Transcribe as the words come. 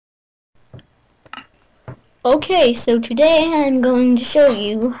Okay, so today I'm going to show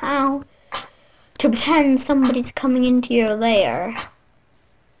you how to pretend somebody's coming into your lair.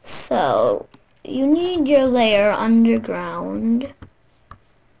 So, you need your lair underground.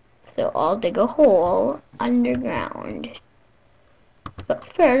 So I'll dig a hole underground.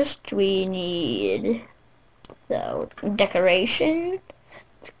 But first we need, decoration.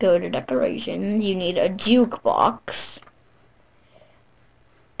 Let's go to decorations. You need a jukebox.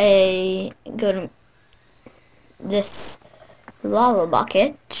 Go to this lava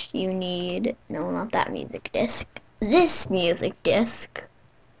bucket. You need, no, not that music disc. This music disc.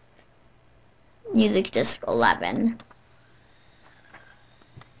 Music disc 11.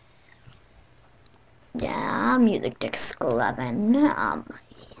 Yeah, music disc 11.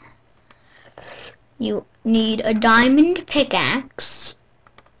 You need a diamond pickaxe.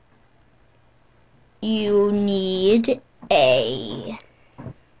 You need a...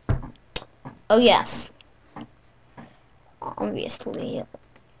 Oh yes. Obviously,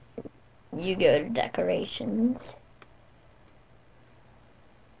 you go to decorations.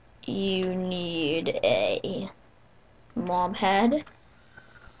 You need a mob head,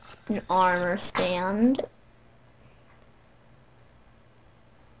 an armor stand,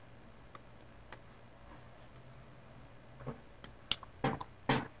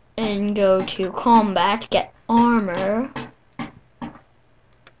 and go to combat, get armor.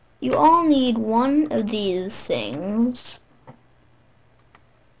 You all need one of these things.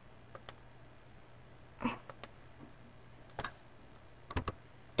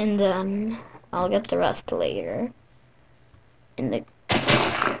 And then I'll get the rest later. And the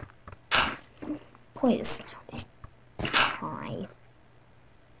please hi.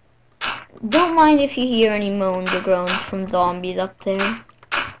 Don't mind if you hear any moans or groans from zombies up there.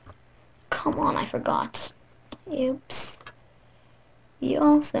 Come on, I forgot. Oops. You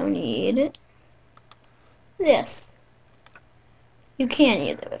also need this. You can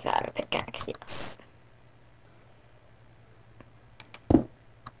use it without a pickaxe, yes.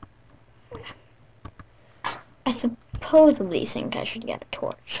 I supposedly think I should get a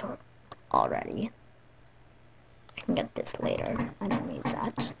torch already. I can get this later. I don't need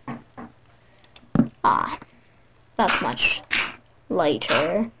that. Ah, that's much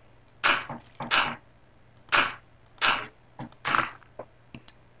lighter.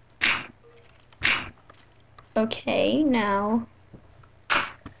 Okay, now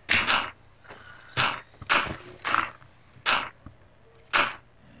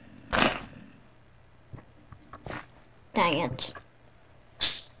dang it.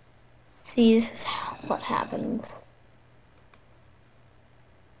 See, this is what happens.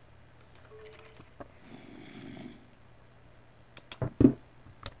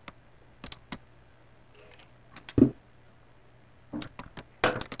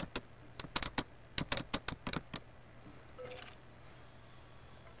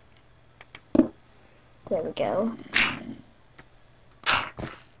 There we go.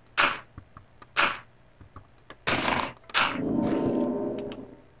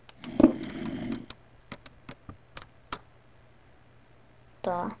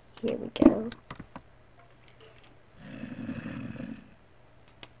 Here we go.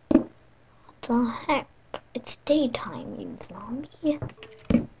 What the heck? It's daytime, you zombie.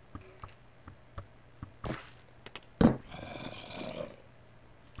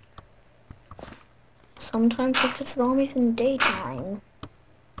 Sometimes it's just zombies in daytime.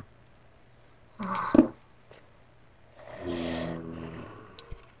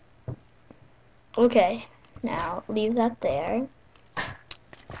 Okay, now leave that there.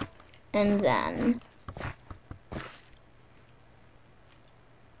 And then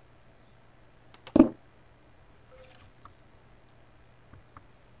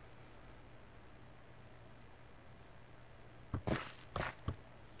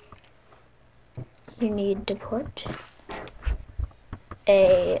you need to put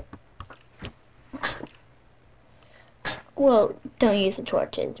a, well, don't use the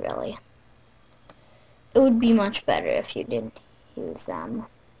torches really. It would be much better if you didn't use them.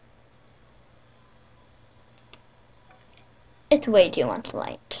 It's way too much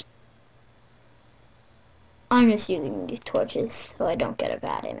light. I'm just using these torches so I don't get a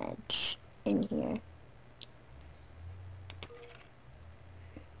bad image in here.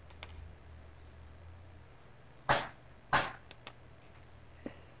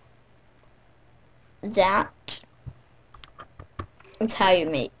 That is how you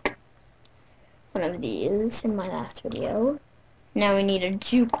make one of these in my last video. Now we need a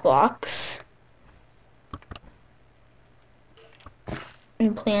jukebox.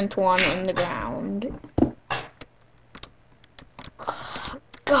 And plant one in the ground.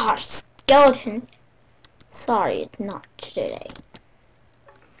 Gosh, skeleton. Sorry, it's not today.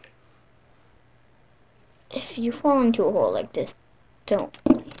 If you fall into a hole like this, don't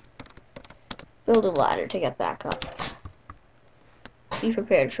build a ladder to get back up. Be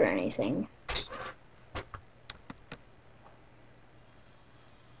prepared for anything.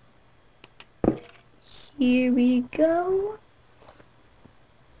 Here we go.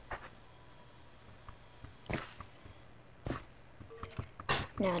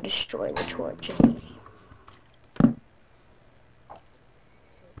 Now destroy the torch.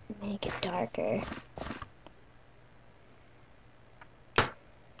 Make it darker.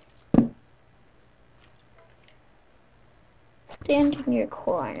 Stand in your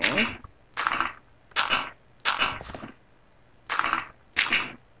corner.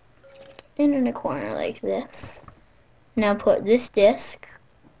 Stand in a corner like this. Now put this disc.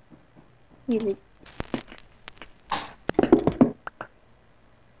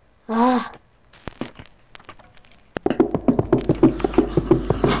 Ah.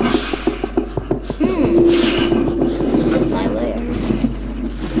 That's my lair.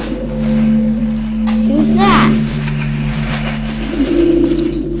 Who's that?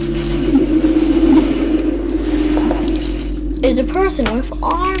 It's a person with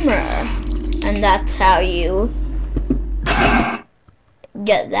armor. And that's how you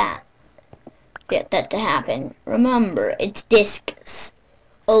get that to happen. Remember, it's disc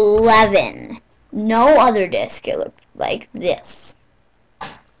 11. No other disc. It looks like this.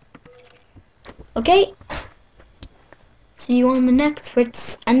 Okay? See you on the next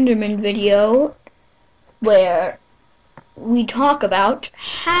Fritz Endermen video, where we talk about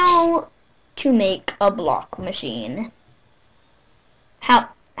how to make a block machine.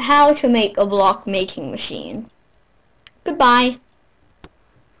 How to make a block making machine. Goodbye.